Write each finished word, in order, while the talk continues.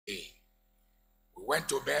went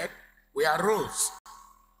to bed, we arose.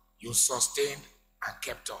 You sustained and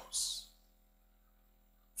kept us.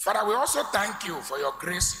 Father, we also thank you for your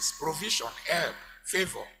graces, provision, help,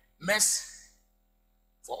 favor, mercy,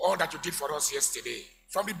 for all that you did for us yesterday,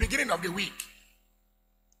 from the beginning of the week.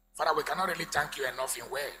 Father, we cannot really thank you enough in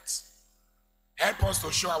words. Help us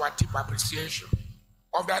to show our deep appreciation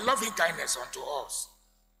of thy loving kindness unto us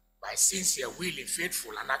by sincere, willing,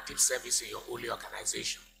 faithful, and active service in your holy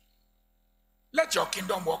organization. Let your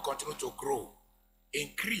kingdom work continue to grow,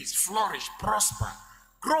 increase, flourish, prosper,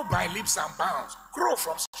 grow by leaps and bounds, grow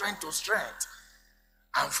from strength to strength,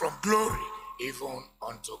 and from glory even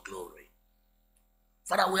unto glory.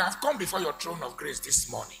 Father, we have come before your throne of grace this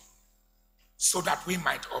morning so that we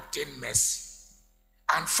might obtain mercy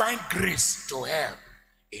and find grace to help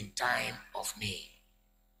in time of need.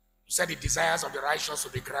 You said the desires of the righteous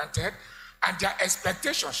will be granted and their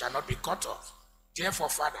expectations shall not be cut off. Therefore,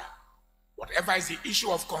 Father, whatever is the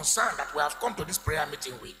issue of concern that we have come to this prayer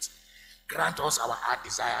meeting with, grant us our heart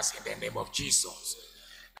desires in the name of Jesus.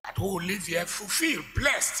 That who will live here fulfilled,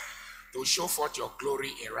 blessed, to show forth your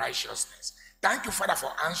glory in righteousness. Thank you, Father,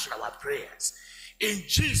 for answering our prayers. In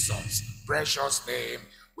Jesus' precious name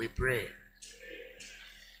we pray.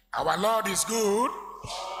 Our Lord is good,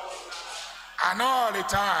 and all the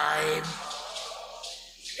time,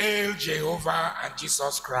 hail Jehovah and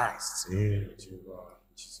Jesus Christ. Hail Jehovah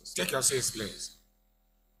and Jesus. Take your seats, please.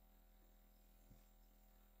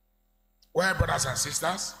 Well, brothers and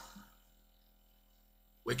sisters,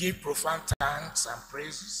 we give profound thanks and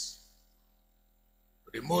praises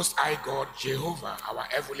to the Most High God, Jehovah, our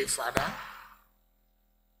Heavenly Father,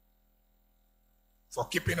 for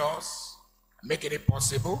keeping us, making it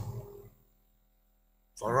possible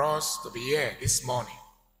for us to be here this morning,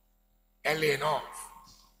 early enough,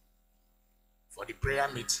 for the prayer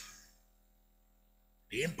meeting.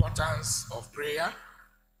 The importance of prayer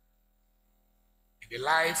in the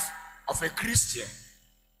life of a Christian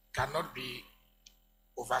cannot be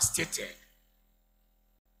overstated.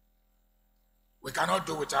 We cannot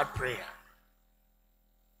do without prayer.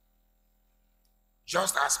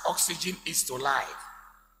 Just as oxygen is to life,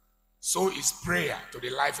 so is prayer to the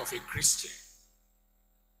life of a Christian.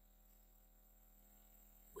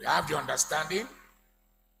 We have the understanding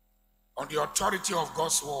on the authority of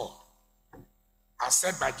God's word, as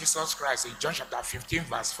said by Jesus Christ in John chapter 15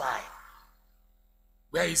 verse 5,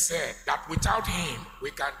 where he said that without him we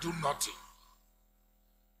can do nothing,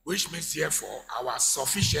 which means therefore our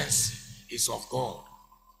sufficiency is of God.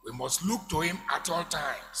 We must look to him at all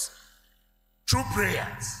times through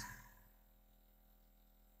prayers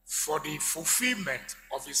for the fulfillment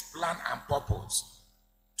of his plan and purpose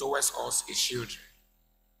towards us, his children.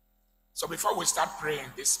 So before we start praying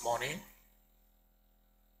this morning,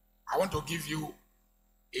 I want to give you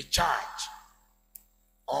a charge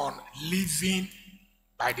on living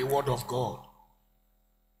by the word of God.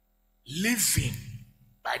 Living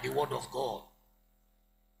by the word of God.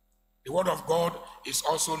 The word of God is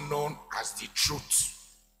also known as the truth.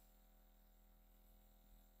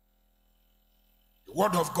 The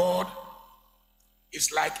word of God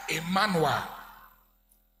is like a manual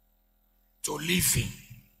to living.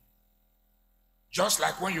 Just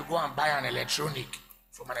like when you go and buy an electronic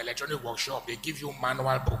from an electronic workshop, they give you a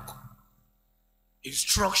manual book,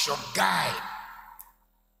 instruction, guide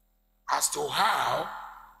as to how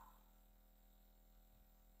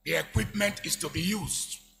the equipment is to be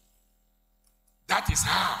used. That is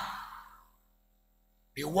how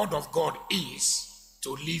the word of God is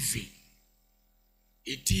to living.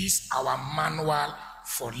 It is our manual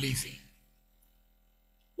for living.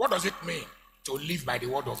 What does it mean to live by the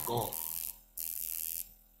word of God?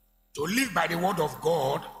 To live by the word of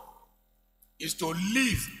God is to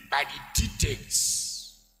live by the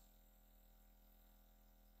dictates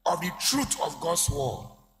of the truth of God's word.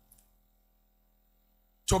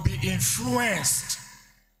 To be influenced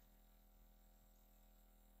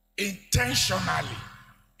intentionally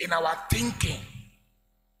in our thinking,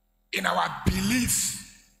 in our belief,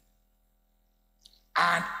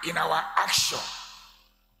 and in our action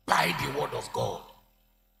by the word of God.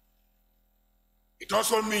 It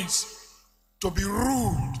also means to be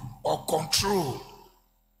ruled or controlled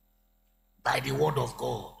by the word of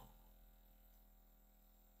God.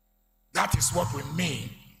 That is what we mean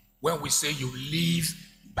when we say you live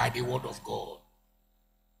by the word of God.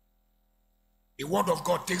 The word of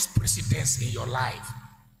God takes precedence in your life,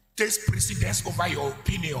 takes precedence over your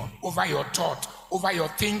opinion, over your thought, over your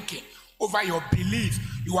thinking, over your belief.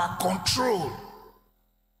 You are controlled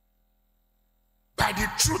by the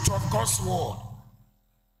truth of God's word.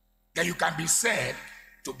 Then you can be said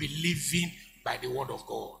to be living by the word of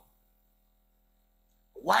God.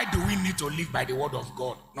 Why do we need to live by the word of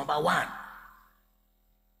God? Number one,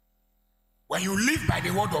 when you live by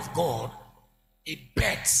the word of God, it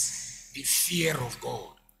bets the fear of God.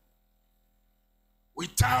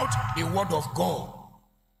 Without the word of God,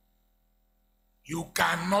 you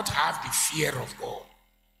cannot have the fear of God.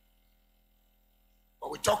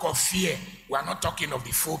 When we talk of fear, we are not talking of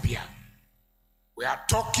the phobia. We are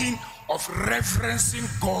talking of reverencing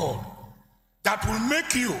God that will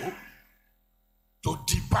make you to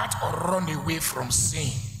depart or run away from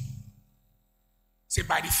sin. See,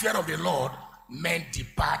 by the fear of the Lord, men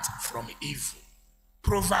depart from evil.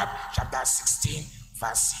 Proverbs chapter 16,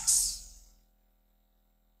 verse 6.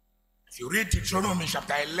 If you read Deuteronomy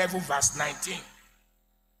chapter 11, verse 19,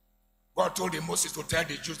 God told Moses to tell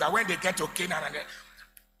the Jews that when they get to Canaan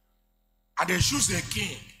and they choose a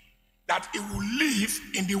king, that he will live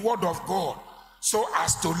in the word of God so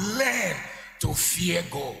as to learn to fear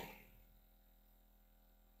God.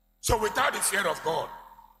 So without the fear of God,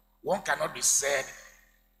 one cannot be said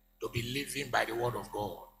to be living by the word of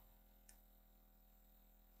God.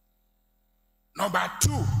 Number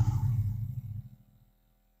two,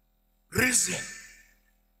 reason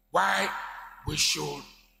why we should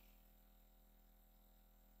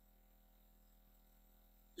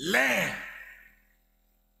learn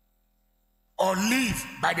or live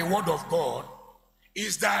by the word of God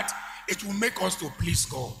is that it will make us to please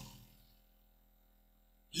God.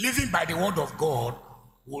 Living by the word of God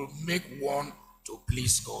will make one to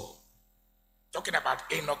please God. Talking about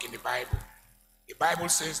Enoch in the Bible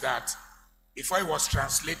says that before he was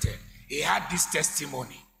translated, he had this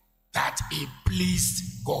testimony that he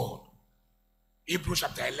pleased God. Hebrews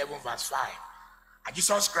chapter 11, verse 5. And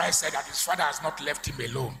Jesus Christ said that his Father has not left him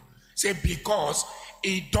alone. Say, because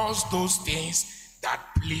he does those things that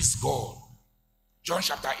please God. John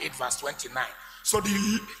chapter 8, verse 29. So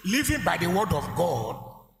the living by the word of God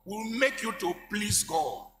will make you to please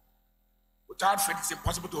God. Without faith, it's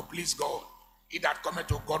impossible to please God. He that cometh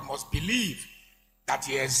to God must believe that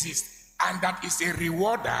he exists, and that is a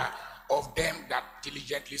rewarder of them that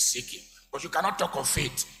diligently seek him. But you cannot talk of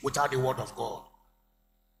faith without the word of God.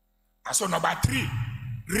 And so number three,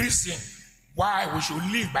 reason why we should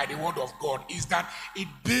live by the word of God is that it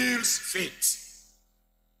builds faith.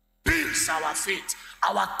 Builds our faith.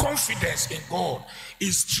 Our confidence in God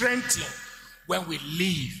is strengthened when we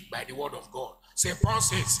live by the word of God. St. Paul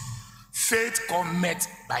says, faith cometh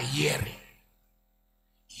by hearing.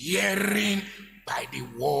 Hearing by the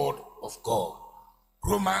word of God.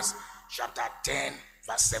 Romans chapter 10,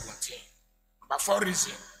 verse 17. Number four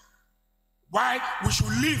reason why we should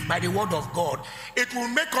live by the word of God, it will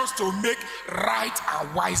make us to make right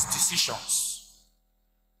and wise decisions.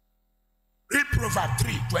 Read Proverbs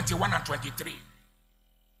 3, 21 and 23.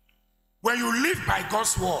 When you live by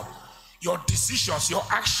God's word, your decisions, your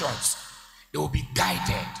actions, they will be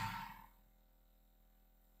guided.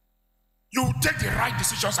 You will take the right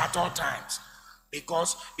decisions at all times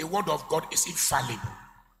because the word of God is infallible.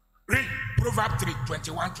 Read Proverbs 3,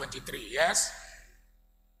 21, 23, yes?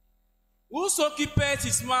 Whoso keepeth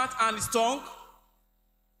his mouth and his tongue.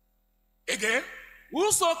 Again?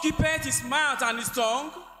 Whoso keepeth his mouth and his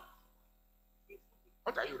tongue.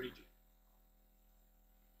 What are you reading?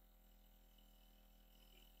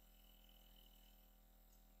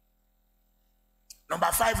 Number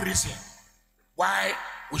five reason why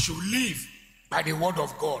we should live by the word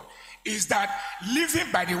of God is that living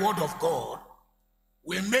by the word of God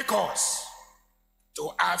will make us to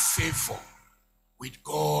have favor with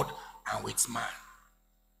God and with man.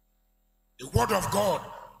 The word of God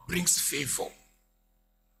brings favor.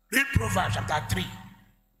 Read Proverbs chapter 3.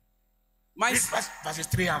 Read verses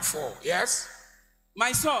 3 and 4. Yes?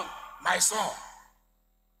 My son. My son.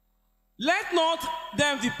 Let not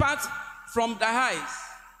them depart from thy eyes.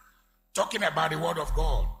 Talking about the word of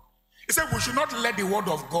God. He said we should not let the word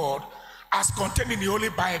of God as contained in the Holy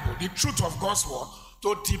Bible, the truth of God's word,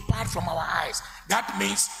 to depart from our eyes. That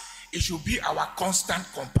means it should be our constant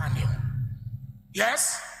companion.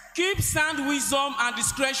 Yes? Keep sound wisdom and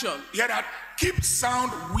discretion. Yeah, that keep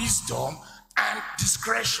sound wisdom and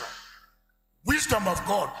discretion. Wisdom of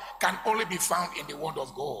God can only be found in the word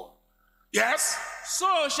of God. Yes?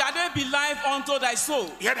 So shall they be life unto thy soul.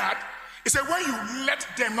 Hear that? He said, when you let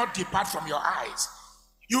them not depart from your eyes,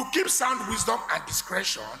 you keep sound wisdom and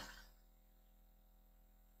discretion,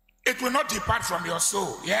 it will not depart from your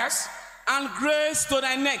soul. Yes? And grace to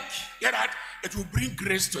thy neck. Hear that? It will bring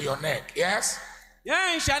grace to your neck. Yes?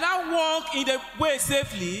 Then shall thou walk in the way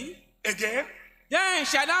safely. Again? Then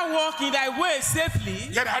shall thou walk in thy way safely.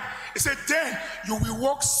 Hear that? He said, then you will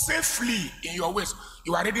walk safely in your ways.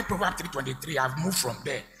 You are reading Proverbs 3:23. I've moved from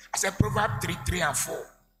there. I said Proverbs 3:3 and 4.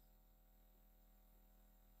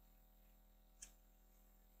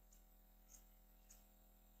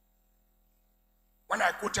 When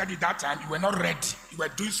I quoted it that time, you were not ready. You were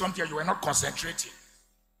doing something, you were not concentrating.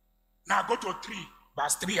 Now go to 3,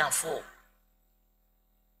 verse 3 and 4.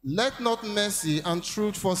 Let not mercy and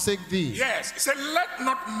truth forsake thee. Yes, it said, let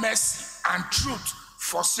not mercy and truth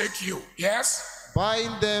forsake you. Yes?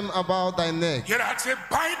 Bind them about thy neck. Here I say,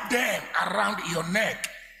 bind them around your neck.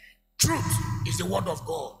 Truth is the word of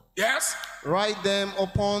God. Yes? Write them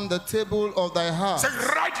upon the table of thy heart. Say,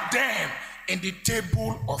 write them in the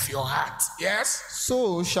table of your heart. Yes?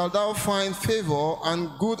 So shalt thou find favor and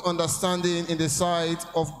good understanding in the sight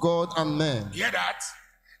of God and men. Hear that?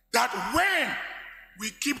 That when we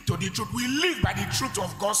keep to the truth, we live by the truth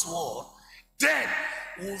of God's word, then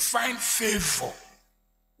we'll find favor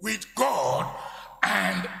with God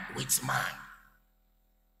and with man.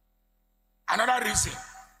 Another reason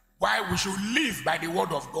why we should live by the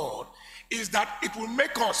word of God is that it will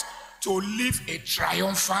make us to live a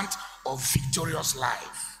triumphant or victorious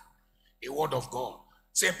life. The word of God.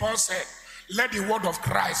 St. Paul said, let the word of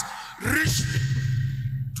Christ richly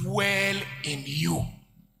dwell in you,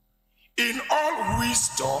 in all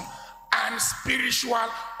wisdom and spiritual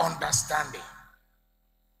understanding.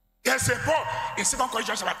 There's St. Paul in 2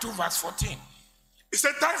 Corinthians chapter 2, verse 14. He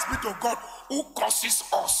said, thanks be to God who causes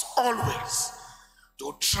us always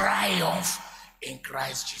to triumph in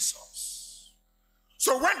Christ Jesus.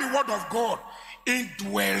 So when the word of God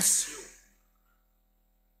indwells you,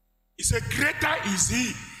 he said, greater is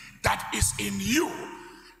he that is in you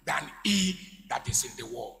than he that is in the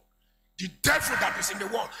world. The devil that is in the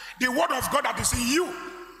world, the word of God that is in you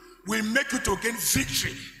will make you to gain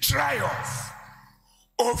victory, triumph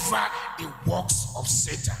over the works of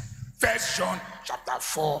Satan. 1 John chapter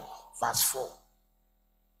 4, verse 4.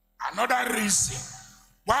 Another reason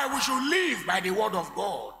why we should live by the word of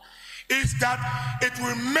God is that it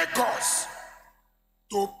will make us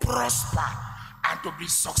to prosper and to be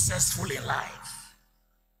successful in life.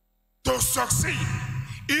 To succeed,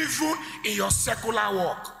 even in your secular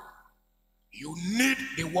work, you need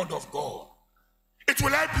the word of God. It will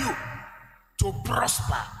help you to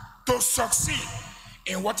prosper, to succeed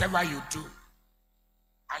in whatever you do.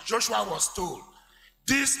 And Joshua was told,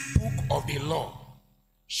 this book of the law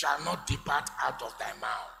shall not depart out of thy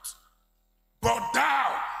mouth, but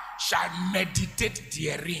thou shalt meditate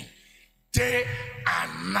therein day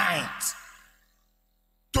and night,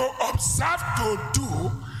 to observe to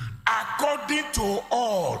do according to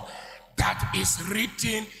all that is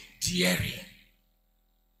written therein.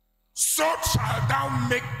 So shalt thou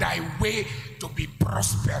make thy way to be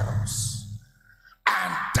prosperous,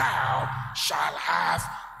 and thou shalt have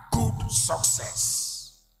good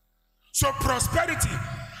success. So prosperity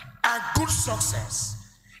and good success,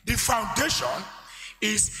 the foundation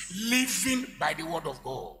is living by the word of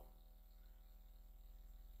God.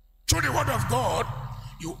 Through the word of God,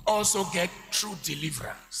 you also get true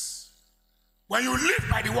deliverance. When you live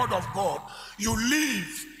by the word of God, you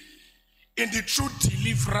live in the true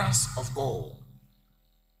deliverance of God.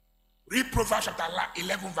 Read Proverbs chapter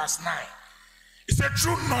 11, verse 9. It said,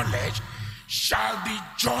 true knowledge shall the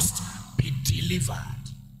just be delivered.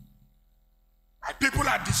 My people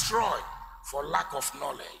are destroyed for lack of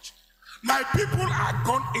knowledge. My people are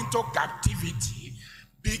gone into captivity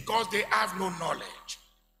because they have no knowledge.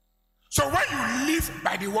 So when you live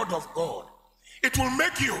by the word of God, it will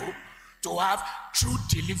make you to have true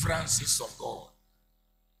deliverances of God.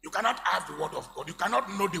 You cannot have the word of God. You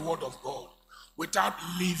cannot know the word of God without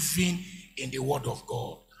living in the word of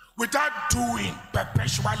God, without doing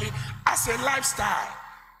perpetually as a lifestyle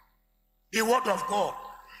the word of God.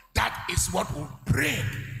 That is what will bring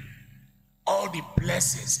all the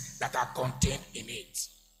blessings that are contained in it.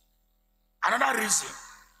 Another reason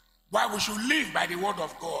why we should live by the word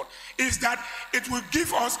of God is that it will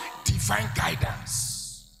give us divine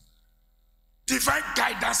guidance. Divine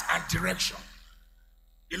guidance and direction.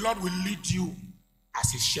 The Lord will lead you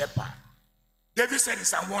as his shepherd. David said in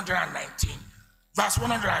Psalm 119, verse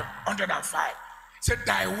 105, he said,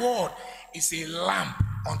 thy word is a lamp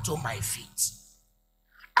unto my feet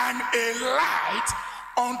and a light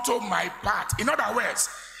unto my path. In other words,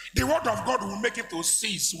 the word of God will make him to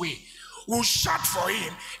see his way, will chart for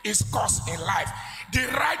him his course in life, the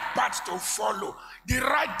right path to follow, the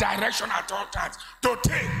right direction at all times to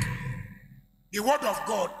take. The word of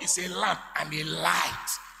God is a lamp and a light.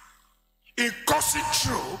 It coursing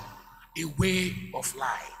through the way of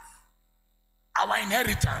life. Our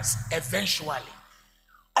inheritance eventually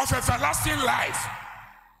of everlasting life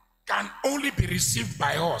can only be received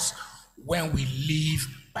by us when we live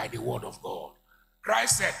by the word of God.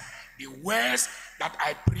 Christ said, the words that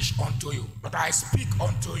I preach unto you, that I speak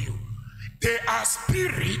unto you, they are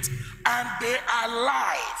spirit and they are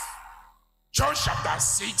life. John chapter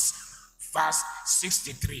 6, verse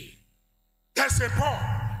 63. There's a Paul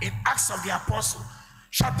in Acts of the Apostle,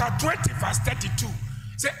 chapter 20, verse 32.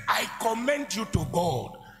 Say, I commend you to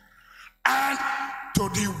God and to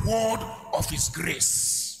the word of his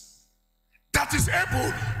grace that is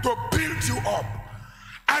able to build you up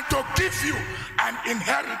and to give you an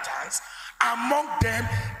inheritance among them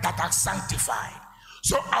that are sanctified.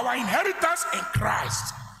 So our inheritance in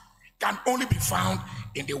Christ can only be found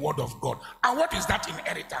in the word of God. And what is that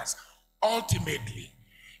inheritance? Ultimately,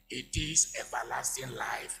 it is everlasting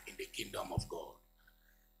life in the kingdom of God.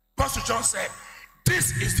 Apostle John said,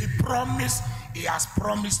 this is the promise he has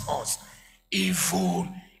promised us,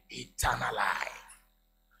 even eternal life.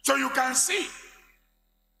 So you can see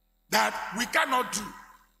that we cannot do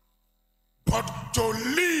but to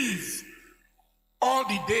live all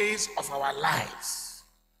the days of our lives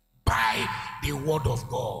by the word of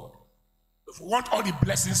God. If we want all the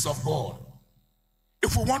blessings of God,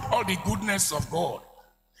 if we want all the goodness of God,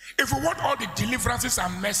 if we want all the deliverances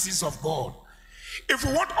and mercies of God, if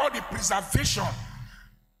we want all the preservation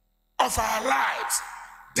of our lives,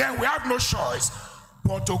 then we have no choice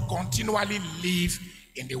but to continually live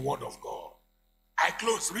in the word of God. I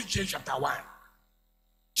close. Read James chapter 1.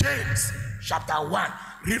 James chapter 1.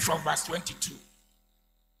 Read from verse 22.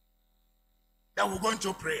 Then we'll go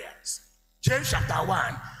into prayers. James chapter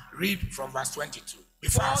 1. Read from verse 22. Be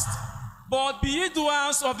fast. But be ye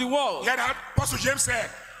doers of the word. Hear that? Apostle James said,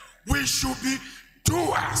 we should be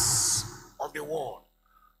doers of the word.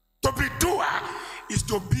 To be doer is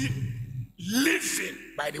to be living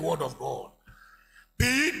by the word of God.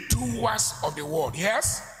 Be doers of the word,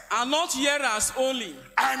 yes? And not hearers only.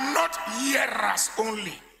 And not hearers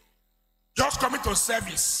only. Just coming to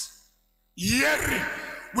service, hearing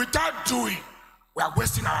without doing, we are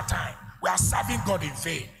wasting our time. We are serving God in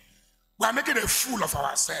vain. We are making a fool of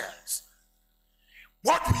ourselves.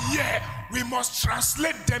 What we hear, we must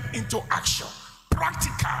translate them into action.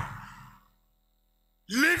 Practical.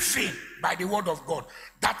 Living by the word of God.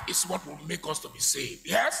 That is what will make us to be saved.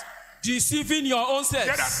 Yes? Deceiving your own self.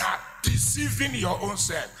 Get that now. Deceiving your own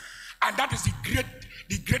self. And that is the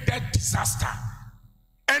greatest disaster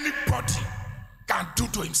anybody can do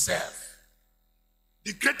to himself.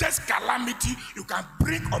 The greatest calamity you can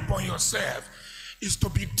bring upon yourself is to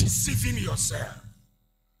be deceiving yourself.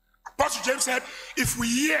 Apostle James said, if we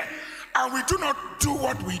hear and we do not do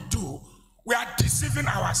what we do, we are deceiving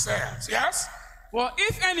ourselves. Yes? For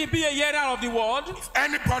if any be a hearer of the word, if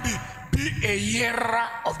anybody be a hearer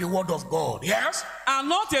of the word of God, yes? And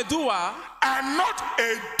not a doer, and not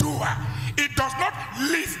a doer, it does not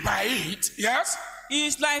live by it, yes? He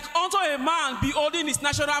is like unto a man beholding his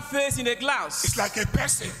natural face in a glass. It's like a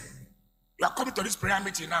person. You are coming to this prayer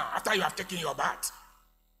meeting now after you have taken your bath.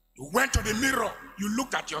 You went to the mirror, you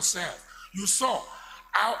looked at yourself, you saw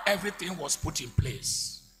how everything was put in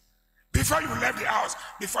place. Before you left the house,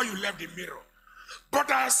 before you left the mirror.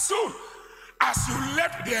 But as soon as you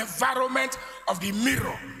left the environment of the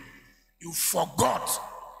mirror, you forgot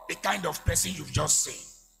the kind of person you've just seen.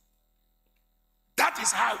 That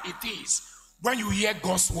is how it is when you hear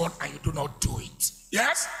God's word and you do not do it.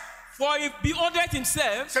 Yes? For he beholdeth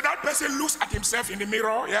himself, so that person looks at himself in the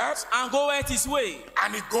mirror, yes? And goeth his way.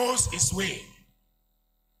 And he goes his way.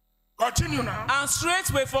 Continue now. And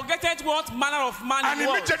straightway forgetteth what manner of man and he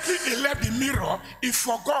was. And immediately he left the mirror, he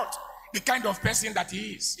forgot the kind of person that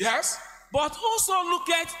he is. Yes? But whoso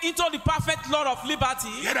looketh into the perfect law of liberty.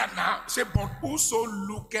 Hear that now. Say, but whoso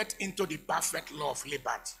looketh into the perfect law of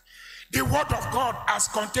liberty. The word of God as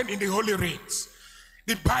contained in the Holy Writings.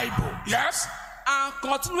 The Bible. Yes? And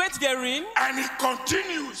continueth therein. And he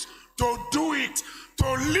continues to do it,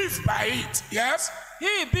 to live by it. Yes?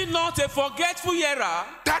 He be not a forgetful hearer.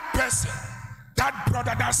 That person, that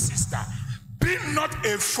brother, that sister, be not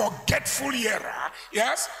a forgetful hearer.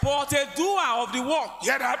 Yes? But a doer of the work.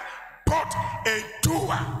 Hear that? But a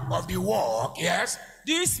doer of the work. Yes?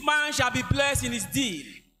 This man shall be blessed in his deed.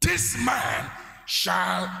 This man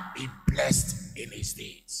shall be blessed in his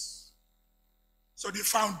deeds. So the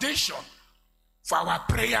foundation for our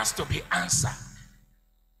prayers to be answered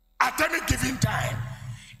at any given time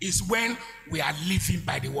is when we are living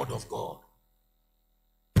by the word of God.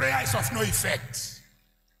 Prayer is of no effect.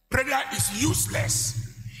 Prayer is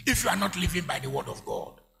useless if you are not living by the word of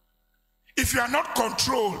God. If you are not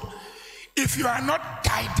controlled, if you are not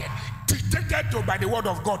guided, dictated to by the word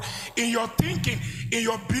of God, in your thinking, in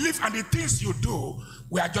your belief and the things you do,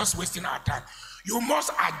 we are just wasting our time. You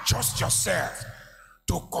must adjust yourself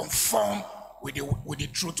to conform with the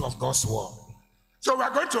truth of God's word. So we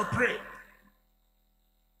are going to pray.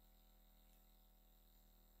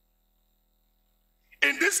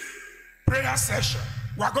 In this prayer session.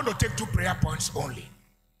 We are going to take 2 prayer points only.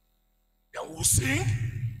 Then we'll sing,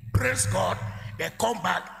 praise God, then come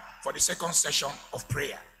back for the second session of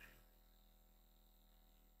prayer.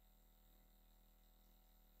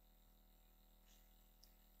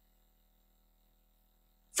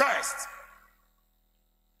 First,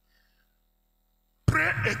 pray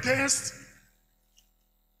against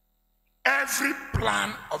every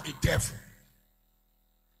plan of the devil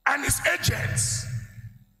and his agents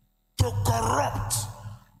to corrupt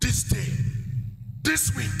this day,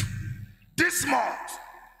 this week, this month,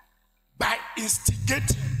 by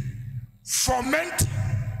instigating, fomenting,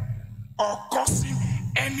 or causing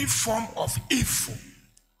any form of evil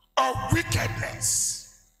or wickedness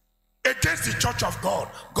against the church of God,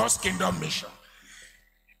 God's kingdom mission,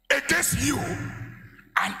 against you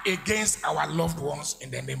and against our loved ones in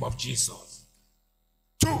the name of Jesus.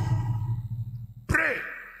 2, pray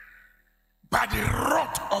by the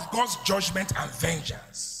wrath of God's judgment and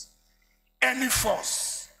vengeance, any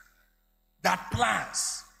force that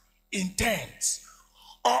plans, intends,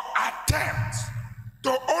 or attempts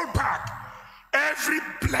to hold back every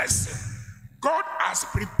blessing God has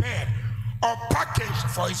prepared or packaged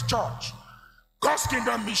for his church, God's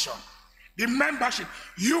kingdom mission, the membership,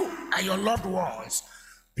 you and your loved ones,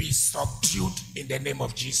 be subdued in the name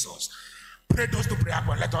of Jesus. Pray those 2 prayer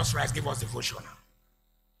points. Let us rise, give us devotion.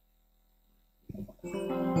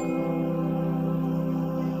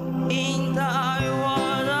 In thy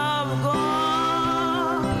word of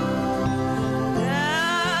God,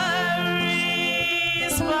 there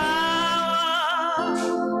is power.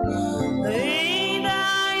 In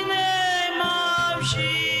thy name of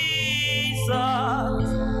Jesus,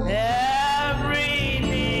 every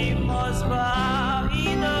knee must bow.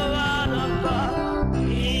 In the word of God,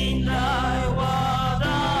 in thy word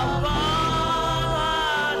of God,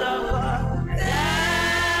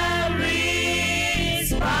 there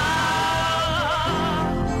is power.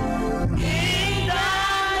 In the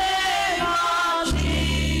name of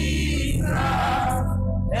Jesus,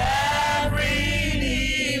 every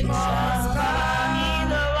knee must bow. In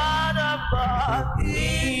the word of God,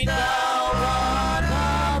 in the word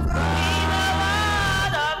of God,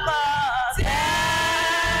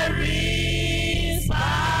 there is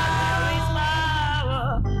power.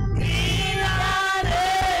 In the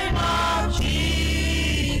name of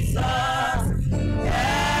Jesus,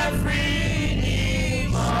 every knee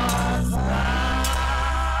must bow.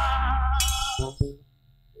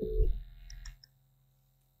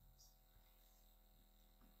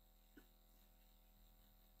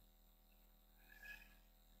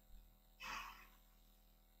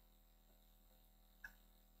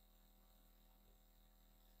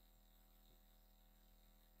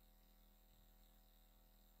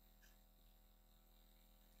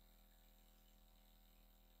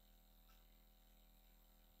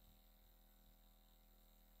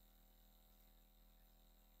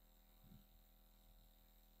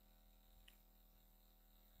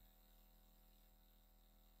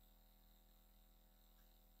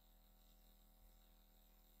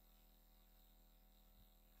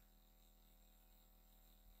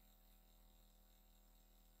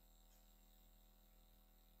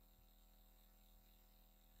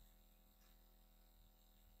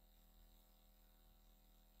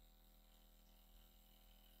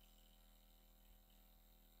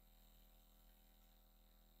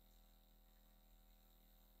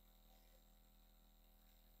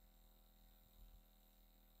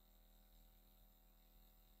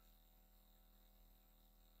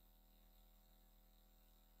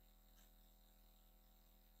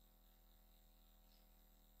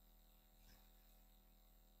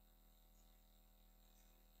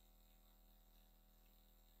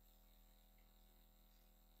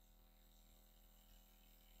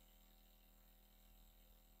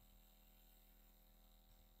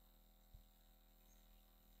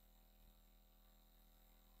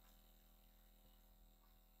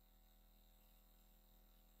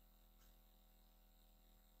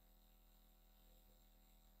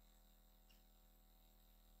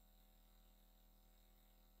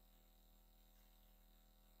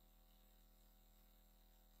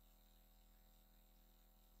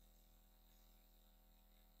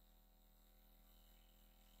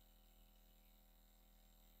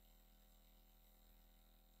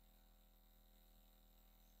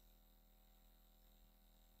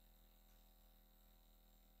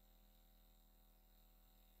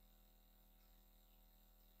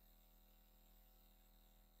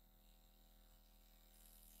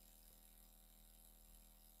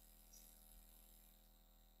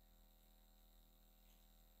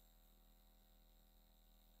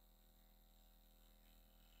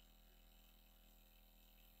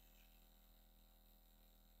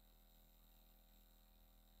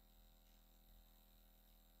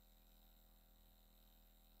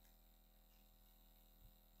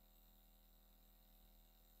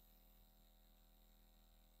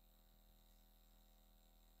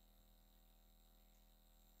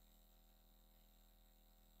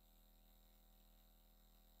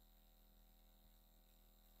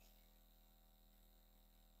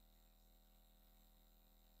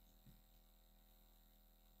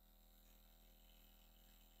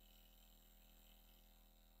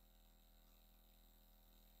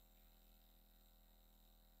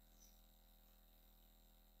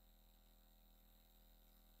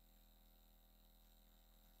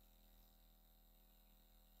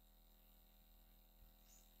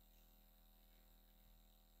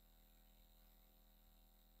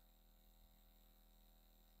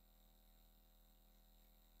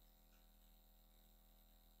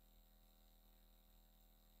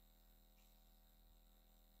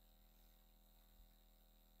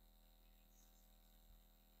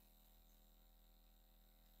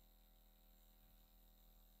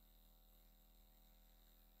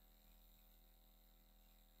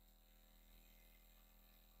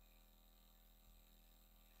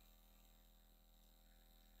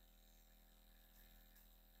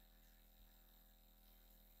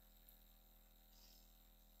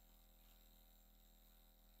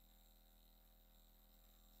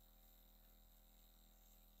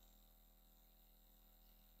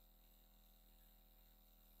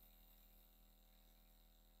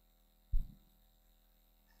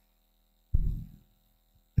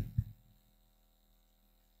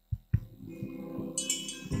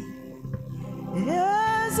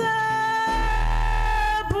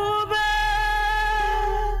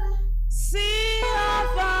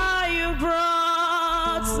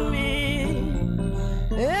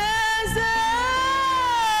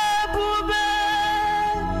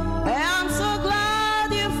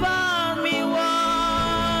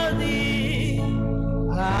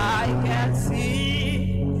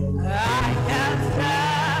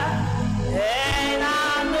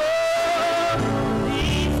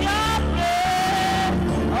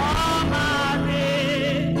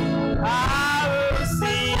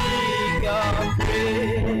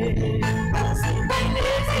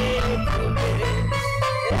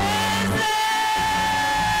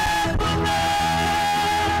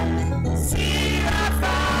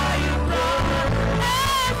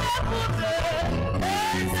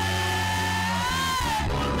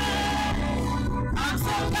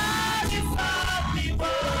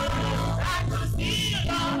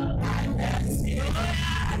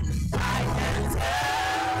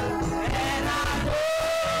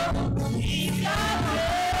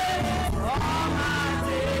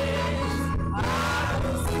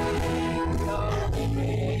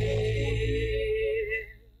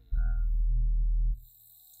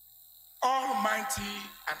 Almighty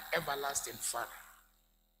and everlasting Father,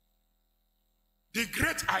 the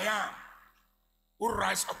great I am, who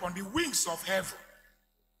rides upon the wings of heaven,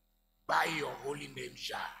 by your holy name,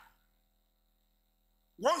 Jah.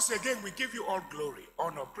 Once again, we give you all glory,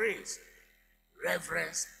 honor, praise,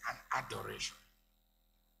 reverence, and adoration.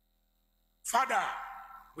 Father,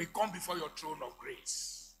 we come before your throne of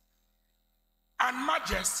grace and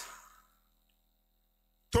majesty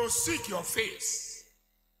to seek your face,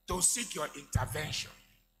 to seek your intervention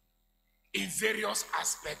in various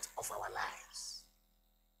aspects of our lives.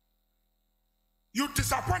 You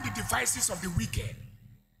disappoint the devices of the wicked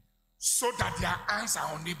so that their hands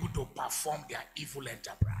are unable to perform their evil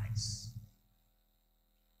enterprise.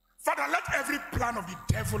 Father, let every plan of the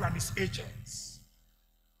devil and his agents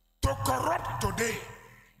to corrupt today,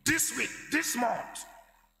 this week, this month,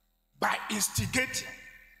 by instigating,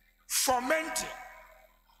 fomenting,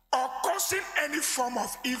 or causing any form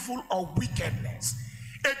of evil or wickedness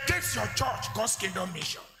against your church, God's Kingdom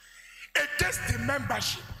Mission, against the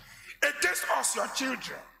membership, against us, your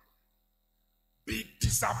children, be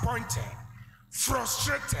disappointed,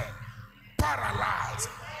 frustrated, paralyzed,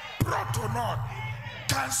 brought to naught,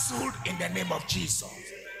 cancelled in the name of Jesus.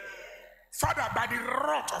 Father, by the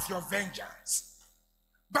wrath of your vengeance,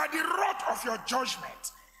 by the wrath of your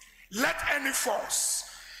judgment, let any force,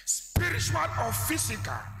 spiritual or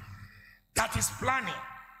physical, that is planning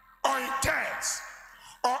or intends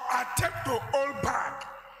or attempt to hold back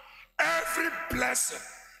every blessing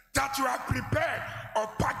that you have prepared or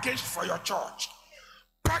packaged for your church,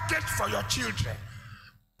 packaged for your children,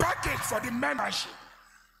 packaged for the membership,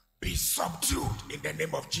 be subdued in the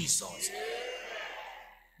name of Jesus.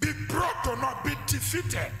 Be brought to not be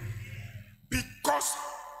defeated, because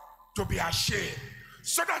to be ashamed,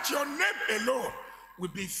 so that your name alone will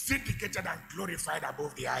be vindicated and glorified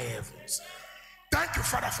above the high heavens. Thank you,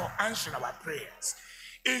 Father, for answering our prayers.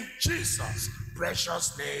 In Jesus'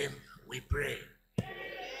 precious name we pray.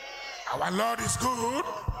 Our Lord is good,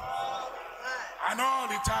 and all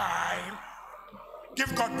the time.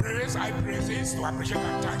 Give God praise, high praises, to appreciate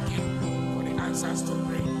and thank Him for the answers to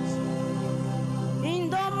praise. In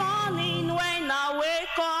the morning when I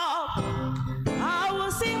wake up, I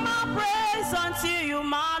will sing my praise unto you,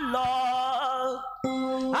 my Lord.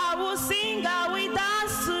 I will sing, I will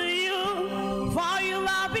dance to you, for you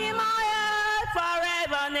have been my help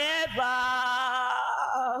forever and ever.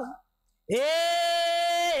 Hey,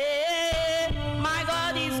 my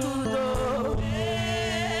God is good, oh.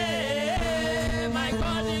 Hey, my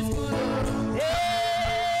God is good, oh.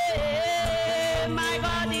 Hey, my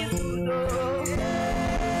God is good, oh.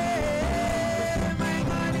 Hey, my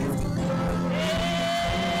God is good, oh. Hey,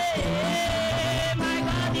 my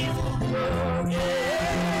God is good, oh.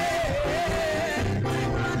 Hey, my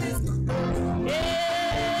God is good, oh. Hey,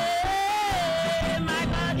 my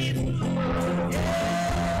God is good, oh.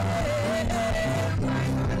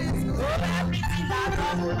 Everything that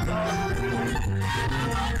double, everything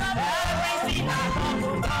that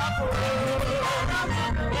double,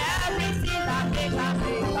 everything that make a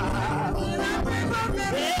paper,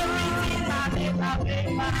 everything that make a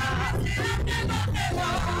paper.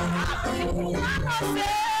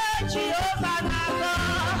 Jehovah Nago,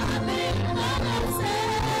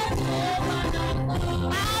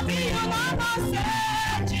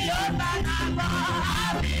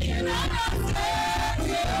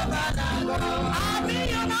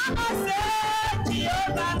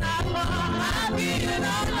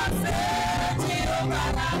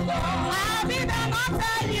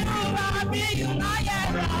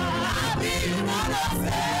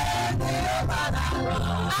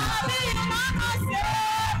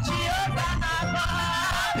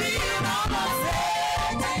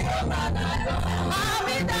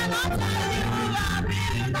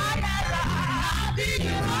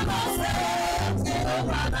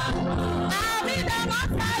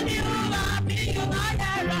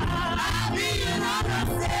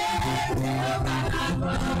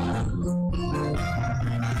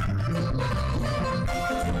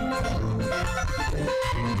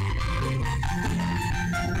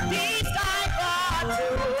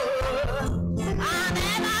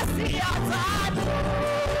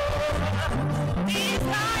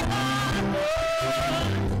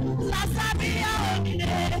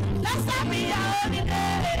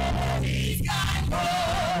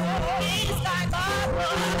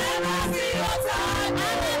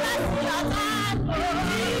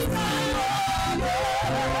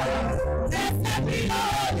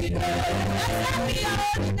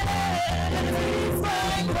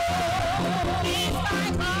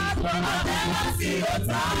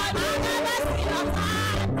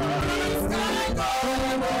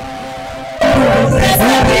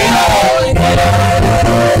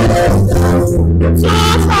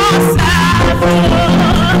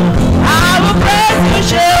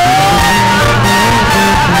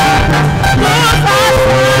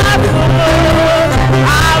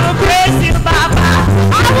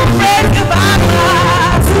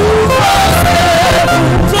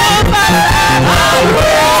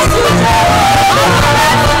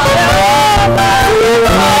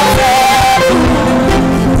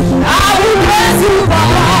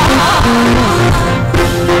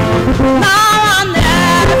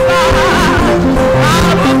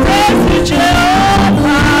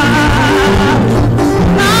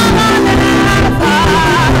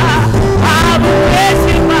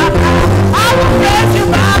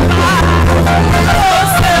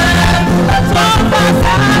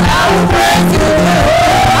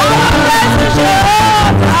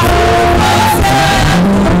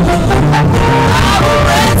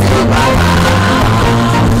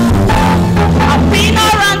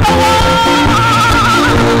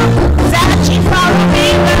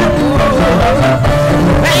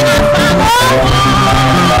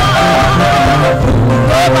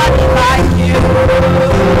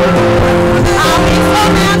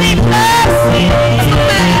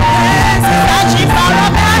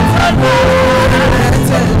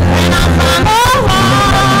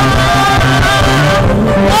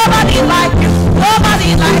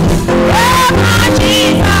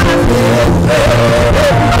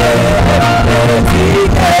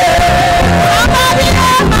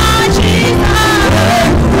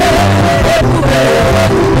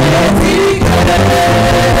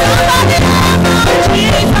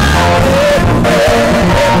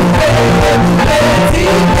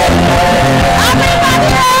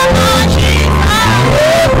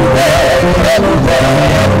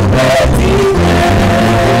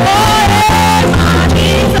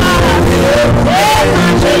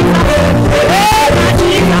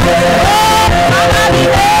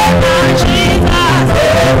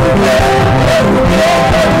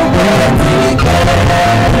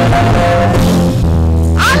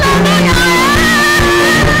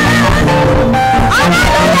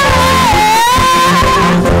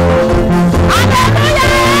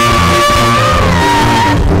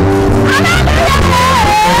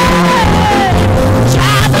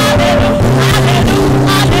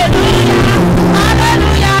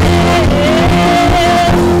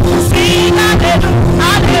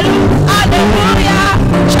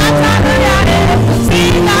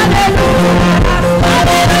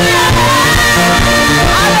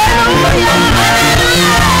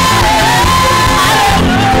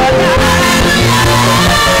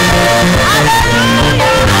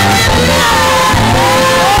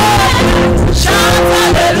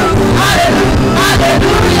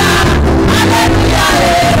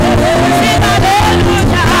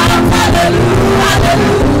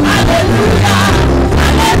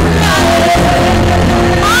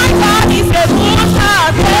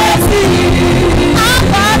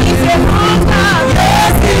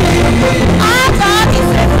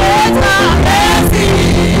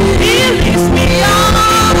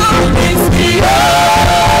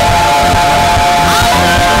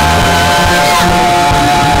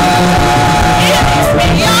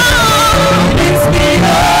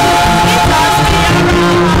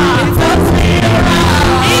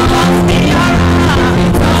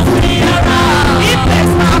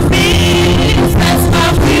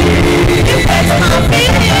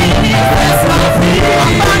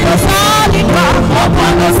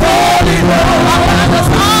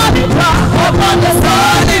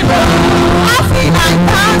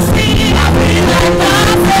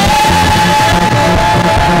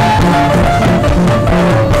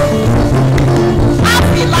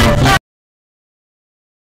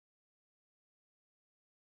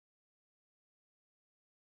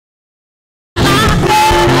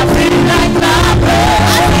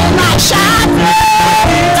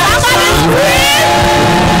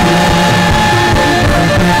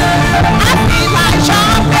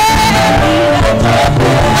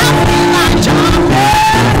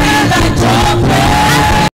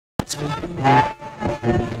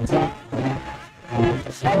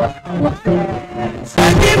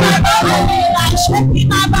 shaking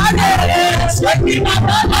my body, shaking my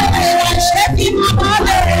body, shaking my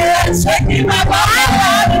body, shaking my body.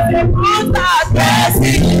 God is a monster,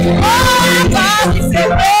 blessing. Oh, God is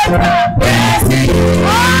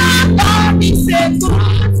a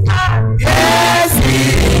monster,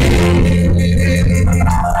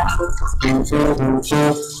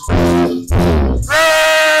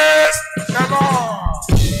 Praise the Lord.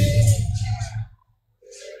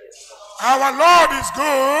 Our Lord is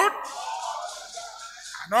good,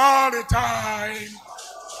 and all the time.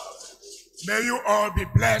 May you all be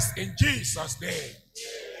blessed in Jesus' name.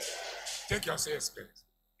 Take your seats, please.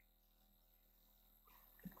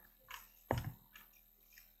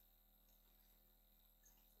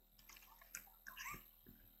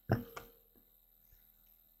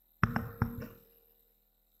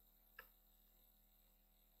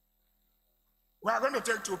 We are going to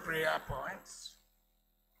take 2 prayer points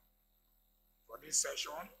for this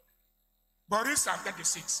session. But read Psalm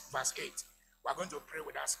 36, verse 8. We are going to pray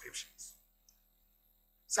with our scriptures.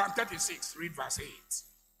 Psalm 36, read verse 8.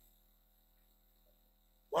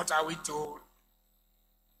 What are we told?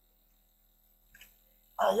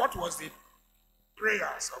 Or what was the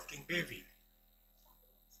prayers of King David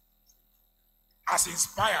as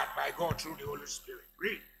inspired by God through the Holy Spirit?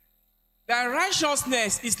 Read. Thy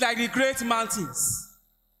righteousness is like the great mountains.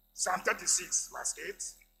 Psalm 36, verse 8.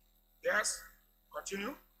 Yes,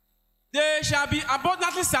 continue. They shall be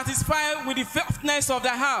abundantly satisfied with the fatness of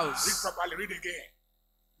thy house. Read properly, read again.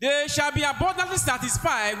 They shall be abundantly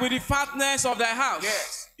satisfied with the fatness of thy house.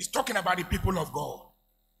 Yes, it's talking about the people of God.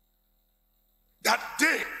 That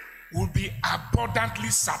they will be abundantly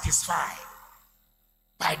satisfied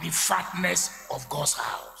by the fatness of God's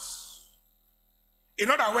house. In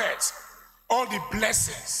other words, all the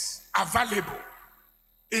blessings available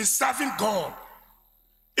in serving God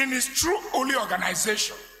in his true holy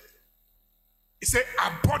organization. He said,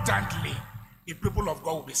 abundantly, the people of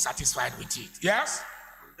God will be satisfied with it. Yes?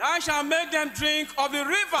 Thou shalt make them drink of the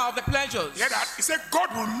river of the pleasures. Hear that? He said, God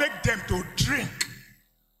will make them to drink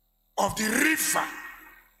of the river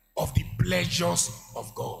of the pleasures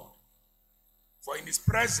of God. For in his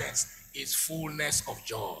presence is fullness of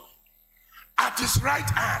joy. At his right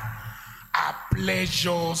hand are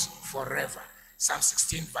pleasures forever. Psalm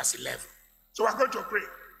 16, verse 11. So we're going to pray.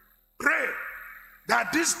 Pray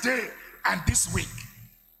that this day and this week,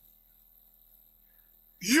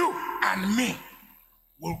 you and me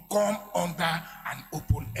will come under an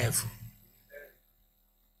open heaven.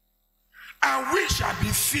 And we shall be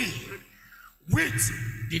filled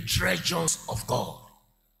with the treasures of God.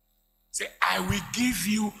 Say, I will give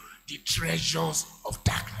you the treasures of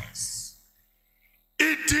darkness,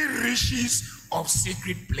 eating riches of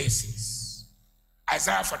secret places.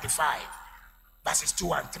 Isaiah 45, verses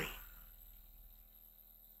 2 and 3.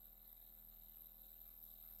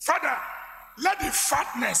 Father, let the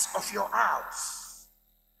fatness of your house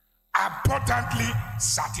abundantly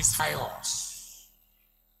satisfy us.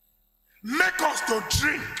 Make us to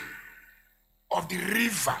drink of the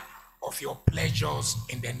river of your pleasures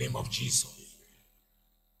in the name of Jesus.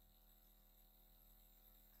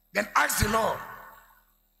 Then ask the Lord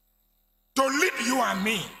to lead you and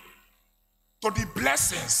me to the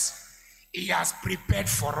blessings he has prepared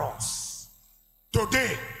for us.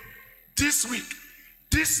 Today, this week,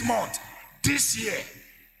 this month, this year.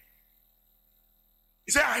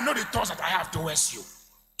 He said, I know the thoughts that I have towards you,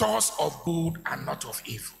 thoughts of good and not of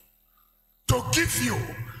evil, to give you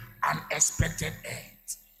an expected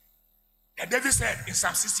end. And David said in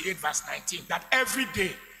Psalm 68, verse 19, that every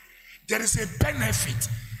day there is a benefit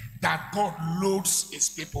that God loads his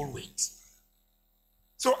people with.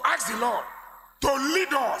 So ask the Lord to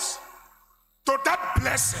lead us to that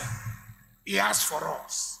blessing he has for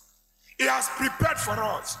us. He has prepared for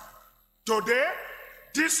us today,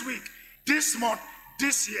 this week, this month,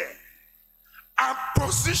 this year. And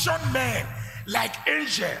position men like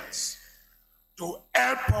angels to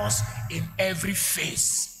help us in every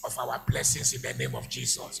phase of our blessings in the name of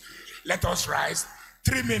Jesus. Let us rise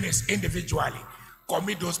 3 minutes individually.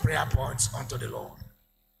 Commit those prayer points unto the Lord.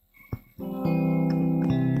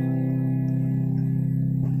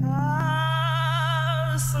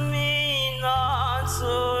 Ask me not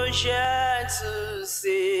to share to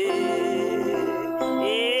say.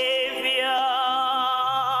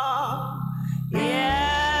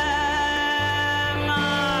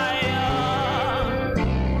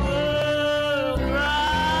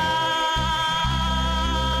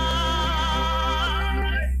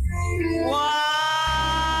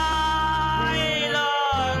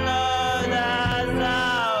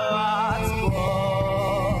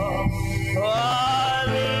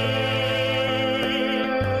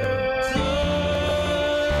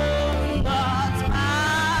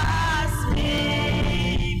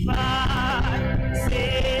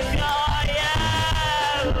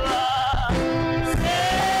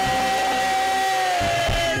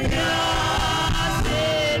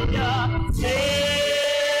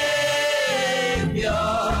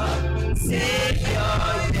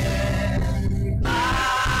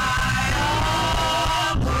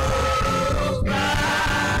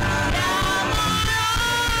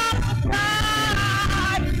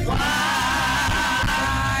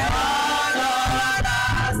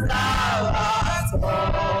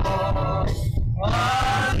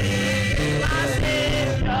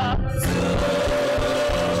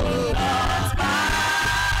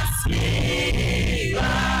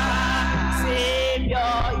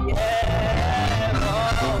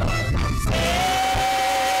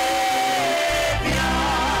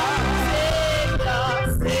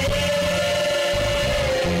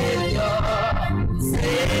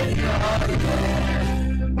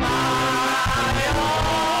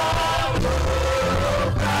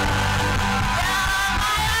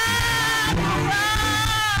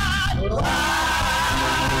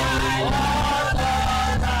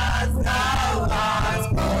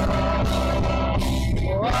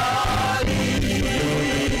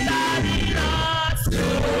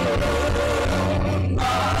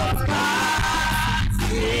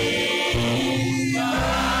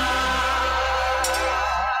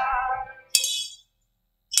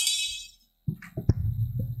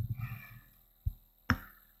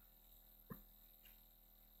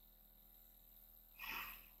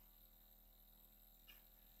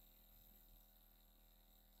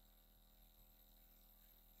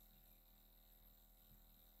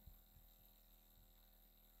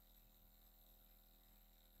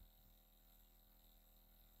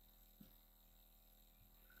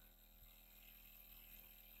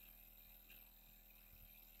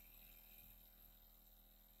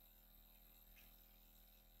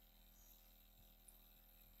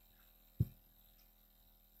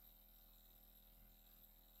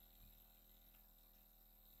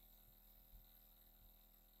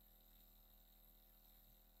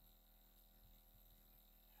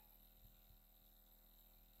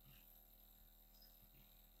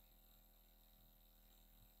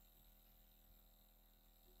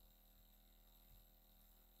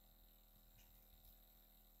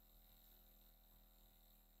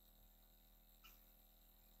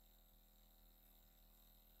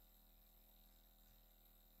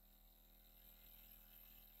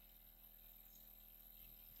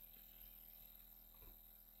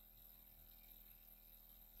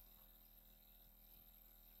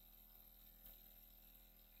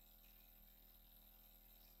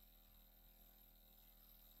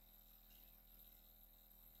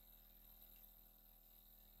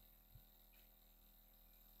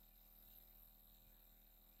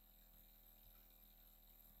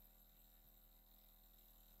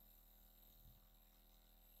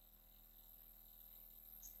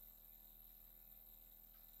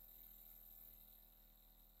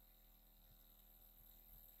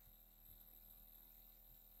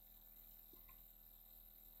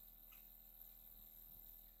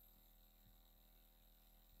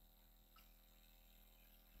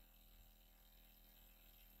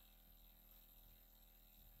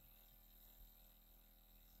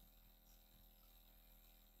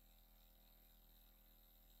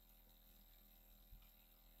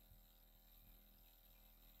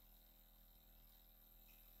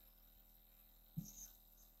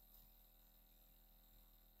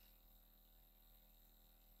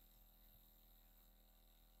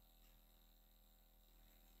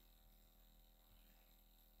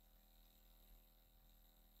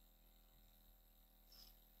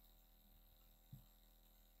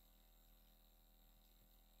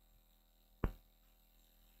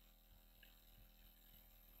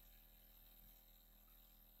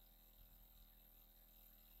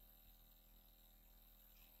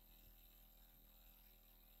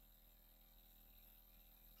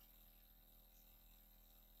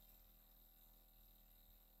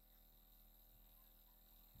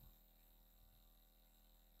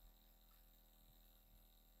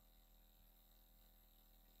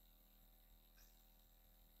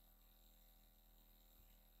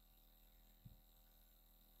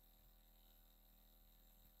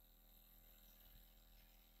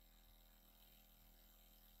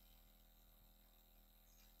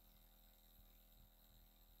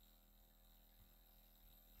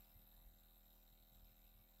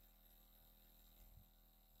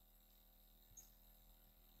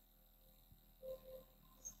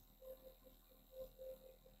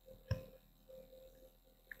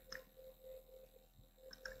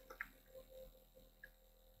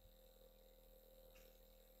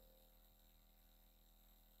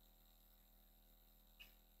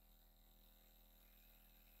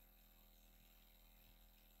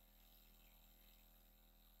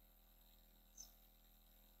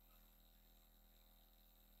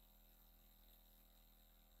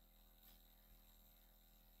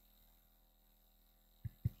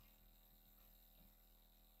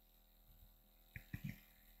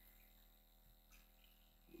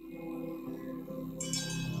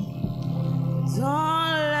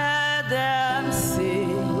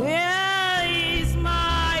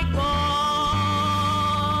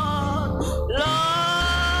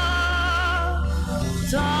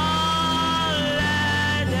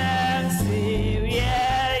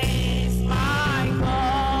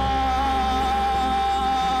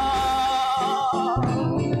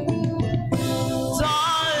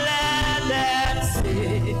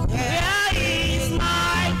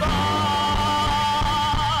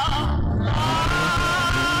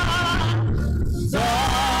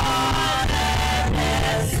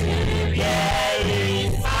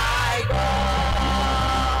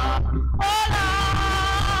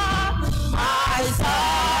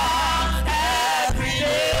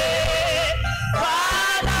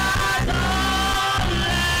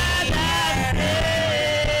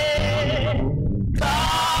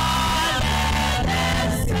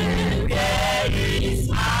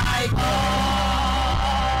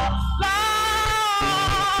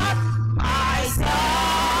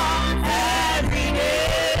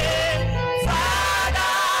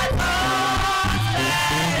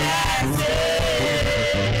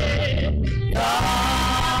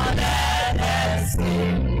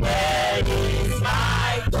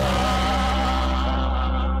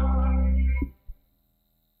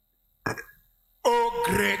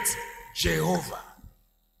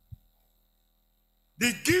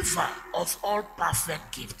 the giver of all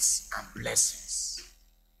perfect gifts and blessings,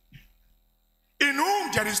 in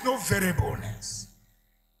whom there is no variableness,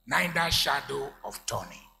 neither shadow of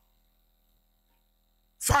turning.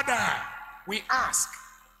 Father, we ask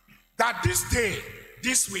that this day,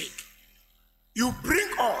 this week, you bring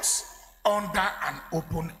us under an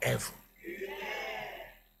open heaven.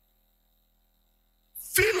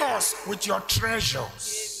 Fill us with your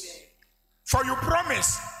treasures. For you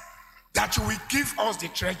promise that you will give us the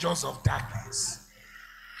treasures of darkness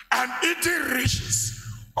and hidden riches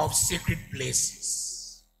of secret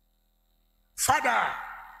places. Father,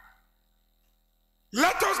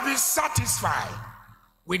 let us be satisfied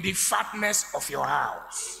with the fatness of your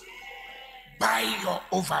house by your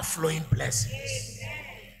overflowing blessings.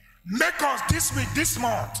 Make us this week, this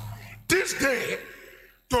month, this day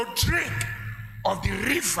to drink of the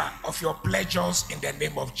river of your pleasures in the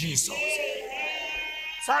name of Jesus.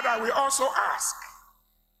 Father, we also ask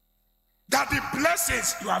that the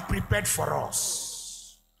blessings you have prepared for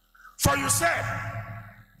us, for you said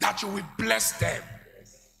that you will bless them.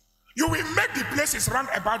 You will make the places round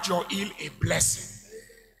about your hill a blessing,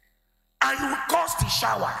 and you will cause the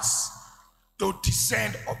showers to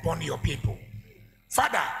descend upon your people.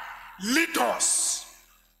 Father, lead us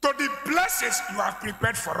to the blessings you have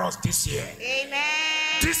prepared for us this year. Amen.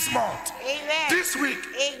 This month. Amen. This week.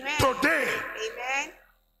 Amen. Today. Amen.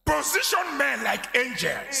 Position men like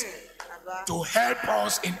angels to help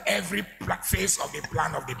us in every phase of the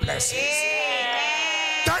plan of the blessings.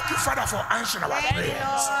 Amen. Thank you, Father, for answering our Thank you,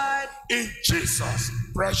 prayers. Lord. In Jesus'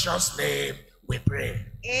 precious name we pray.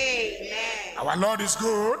 Amen. Our Lord is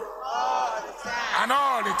good All the time. and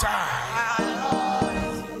all the time.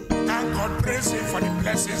 Thank God, praise Him for the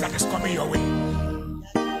blessings that is coming your way.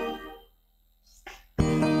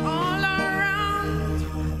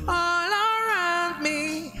 All around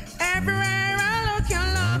me, everywhere I look, your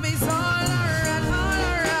love is all around, all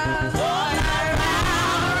around, all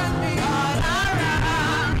around me, all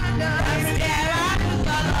around. Everywhere I look,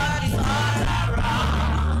 your love is all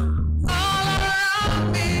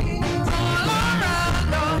around me, all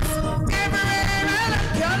around us. Everywhere I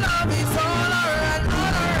look, your love is all around,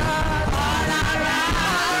 all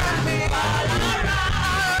around me, all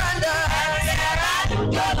around us. Everywhere I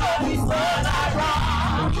look, your love is all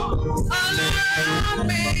around. All around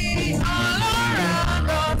me, all around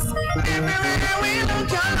us. Everywhere we look,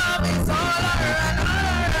 your love is all around,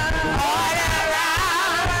 all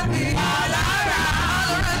around me, all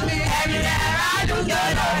around me. Everywhere I look, your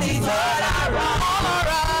love is all around, all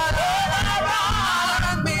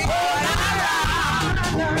around me, all around.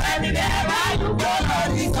 Everywhere I look, your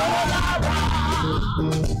love is all around.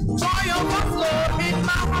 Joy overflow in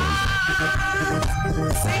my heart.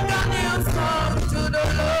 Sing a new song to the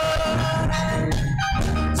Lord.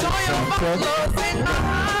 Joy overflows in my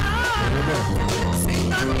heart.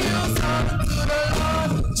 Sing a new song to the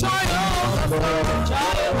Lord. Joy overflows.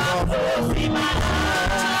 Joy overflows in my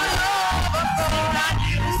heart. Joy overflows. Sing a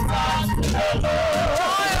new song to the Lord.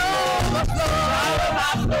 Joy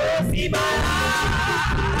overflows in my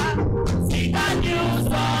heart. Sing a new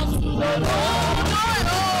song to the Lord. Joy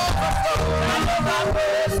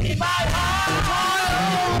overflows in my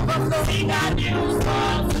heart. Sing a new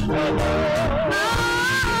song to the Lord.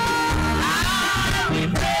 We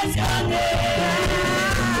praise your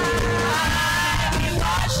name. We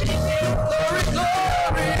worship you. Glory,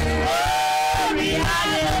 glory. Glory,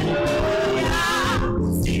 hallelujah.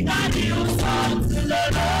 Sing a new song to the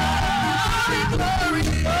Lord. Glory,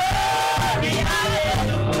 glory,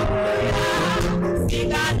 hallelujah.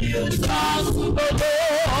 Sing a new song to the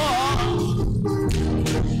Lord.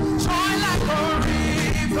 Joy like a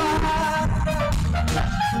river.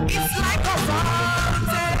 It's like a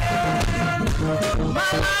fountain.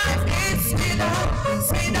 My life is sweeter,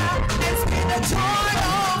 sweeter, and sweeter. Joy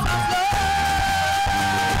overflow.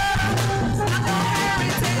 I'm the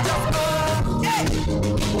heritage of God. Yeah.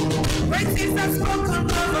 Great things are spoken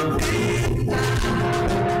over me.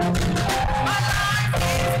 My life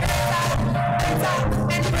is better,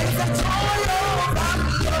 and greater. Joy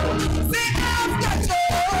overflow. Sing after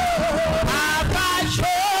joy. After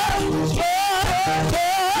joy, joy,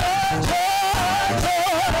 joy, joy,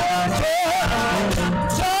 joy,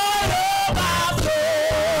 joy, joy overflow.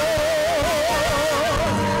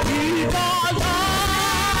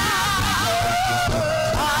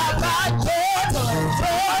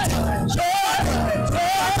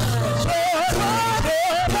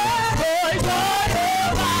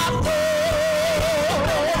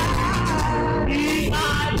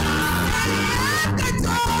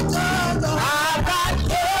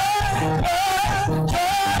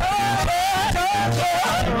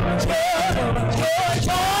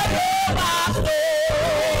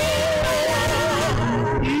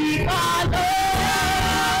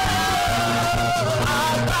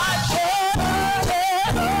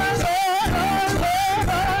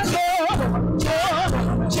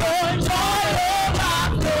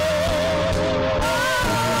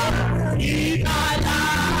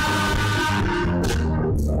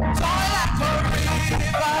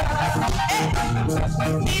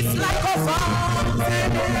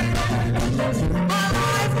 My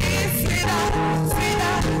life is sweeter,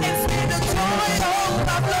 sweeter, it's sweeter joy of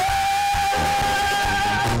the blood.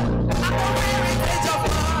 I'm a heritage of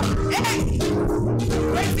love. Hey,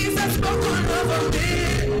 great things are spoken over me.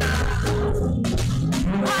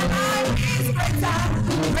 My life is greater,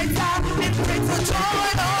 greater, it's greater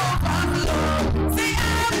joy of the Lord. Say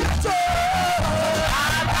I'm got joy,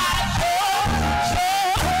 I've got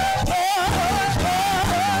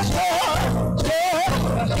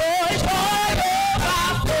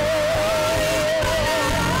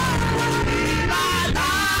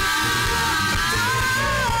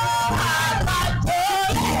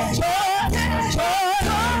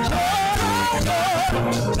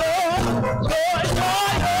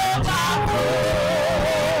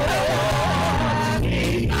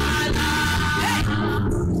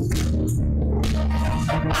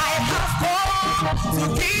to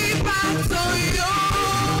give back to you.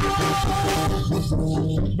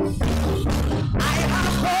 I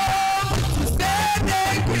have come to say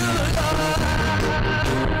thank you, Lord.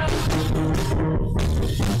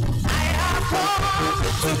 I have come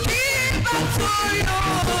to give back to you,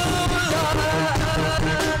 Lord.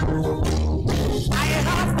 I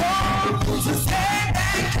have come to say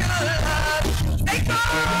thank you, Lord. Take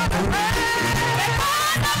all the praise, take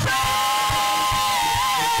all the praise,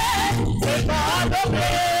 take all the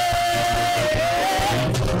praise.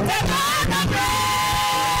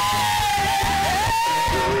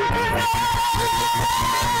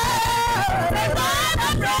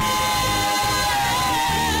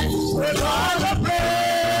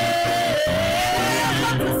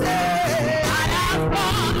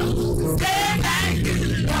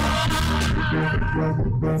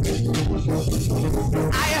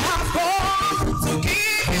 I have come to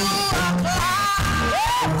give you a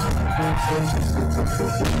clap.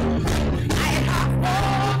 I have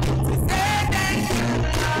come to say thank you.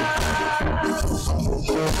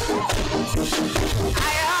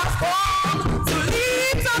 I have come to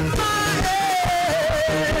lift up my head.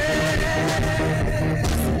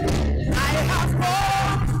 I have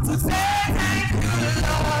come to say thank you,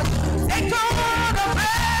 Lord. Take all the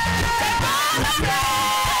praise, take all the praise.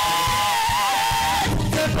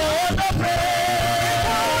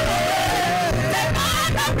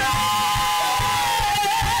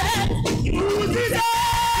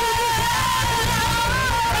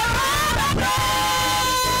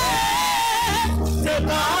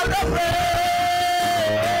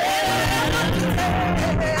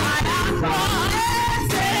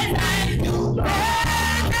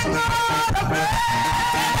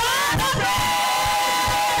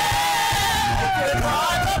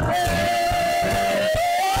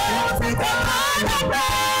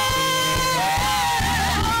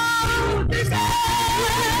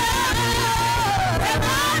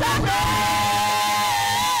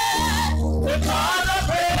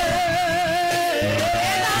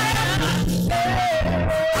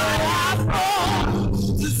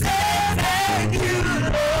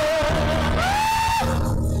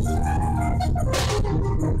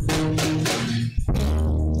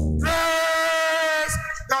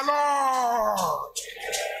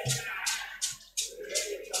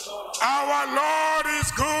 Our Lord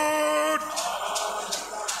is good,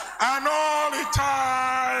 and all the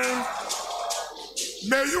time.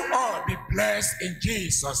 May you all be blessed in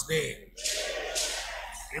Jesus' name.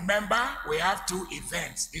 Remember, we have 2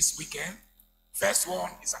 events this weekend. First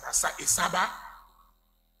one is at Isaba,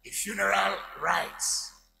 the funeral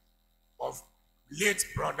rites of late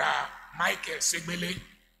brother Michael Segbele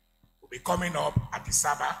will be coming up at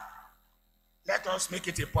Isaba. Let us make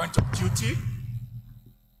it a point of duty,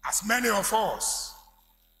 as many of us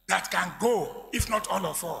that can go, if not all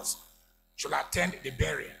of us, should attend the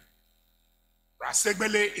burial. Brother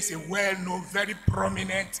Segbele is a well-known, very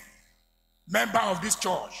prominent member of this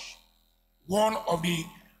church, one of the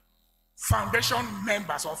foundation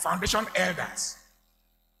members or foundation elders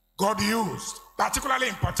God used, particularly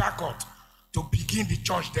in Port Harcourt, to begin the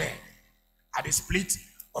church there at the split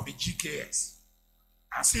of the GKS.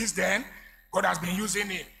 And since then, God has been using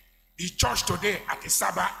him. The church today at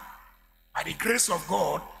Isaba, by the grace of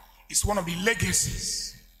God, is one of the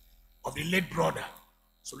legacies of the late brother.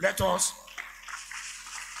 So let us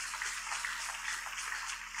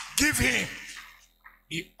give him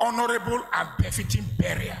the honorable and befitting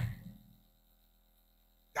burial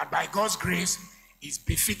that by God's grace is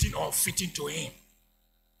befitting or fitting to him.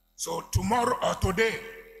 So tomorrow or today,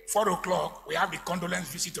 4 o'clock, we have the condolence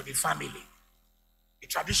visit to the family. The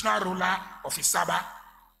traditional ruler of Isaba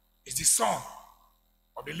is the son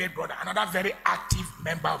of the late brother, another very active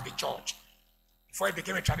member of the church. Before he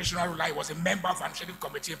became a traditional ruler, he was a member of the administrative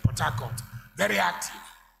committee in Port Harcourt, very active.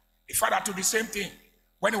 The father took the same thing.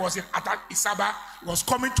 When he was at Isaba, he was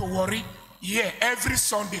coming to Warri here every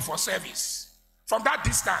Sunday for service. From that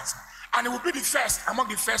distance. And he would be the first, among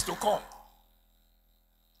the first to come.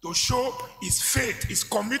 To show his faith, his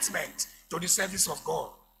commitment to the service of God.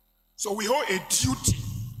 So we owe a duty,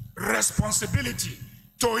 responsibility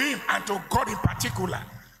to him and to God in particular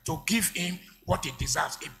to give him what he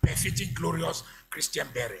deserves, a befitting, glorious Christian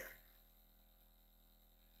burial.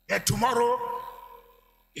 And tomorrow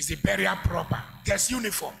is the burial proper. There's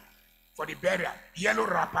uniform for the burial. Yellow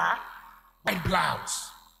wrapper, white blouse.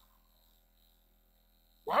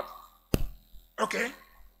 What? Okay.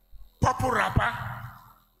 Purple wrapper.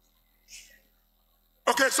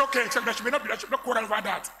 Okay, it's okay. There should not quarrel over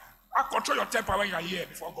that. I'll control your temper when you are here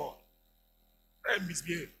before God. Don't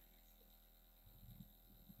misbehave.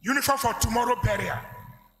 Uniform for tomorrow burial.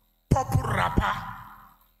 Purple wrapper,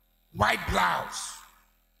 white blouse.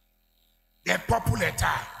 The purple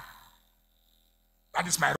tie. That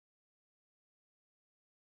is my.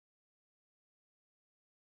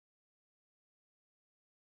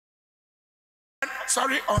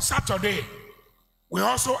 Sorry, on Saturday, we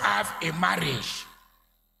also have a marriage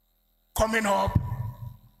coming up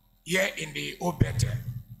here in the Obete.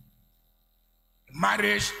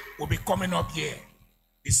 Marriage will be coming up here.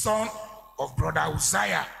 The son of Brother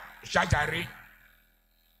Uzziah Jajari,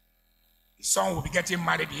 the son will be getting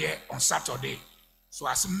married here on Saturday. So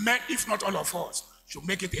as men, if not all of us, should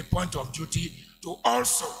make it a point of duty to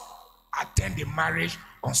also attend the marriage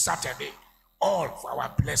on Saturday. All for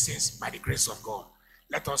our blessings by the grace of God.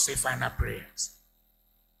 Let us say final prayers.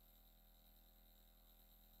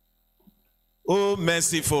 O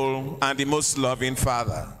merciful and the most loving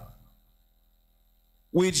Father,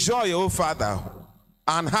 with joy, O Father,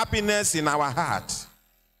 and happiness in our heart,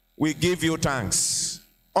 we give you thanks,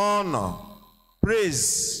 honor,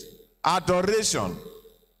 praise, adoration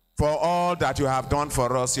for all that you have done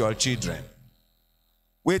for us, your children.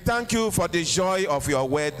 We thank you for the joy of your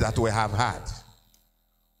word that we have had.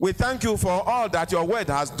 We thank you for all that your word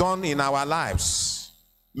has done in our lives,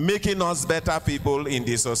 making us better people in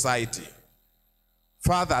the society.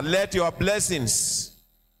 Father, let your blessings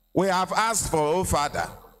we have asked for, oh Father,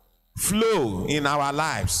 flow in our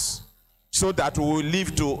lives so that we will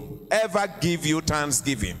live to ever give you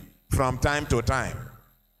thanksgiving from time to time.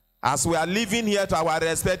 As we are living here to our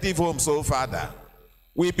respective homes, oh Father,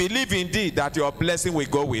 we believe indeed that your blessing will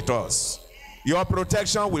go with us. Your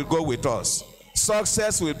protection will go with us.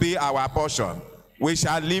 Success will be our portion. We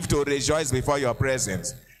shall live to rejoice before your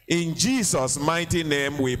presence. In Jesus' mighty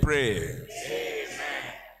name we pray. Amen.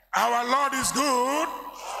 Our Lord is good,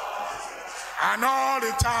 and all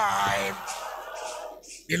the time,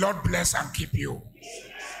 the Lord bless and keep you.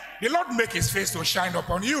 The Lord make his face to shine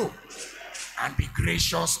upon you and be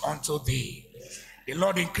gracious unto thee. The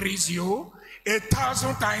Lord increase you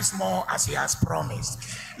 1,000 times more as he has promised.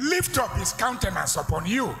 Lift up his countenance upon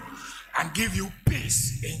you and give you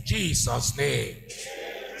peace in Jesus' name.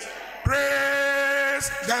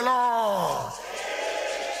 Praise the Lord.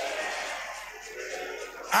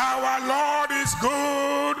 Our Lord is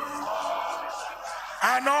good,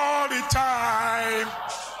 and all the time,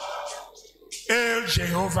 hail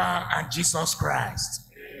Jehovah and Jesus Christ.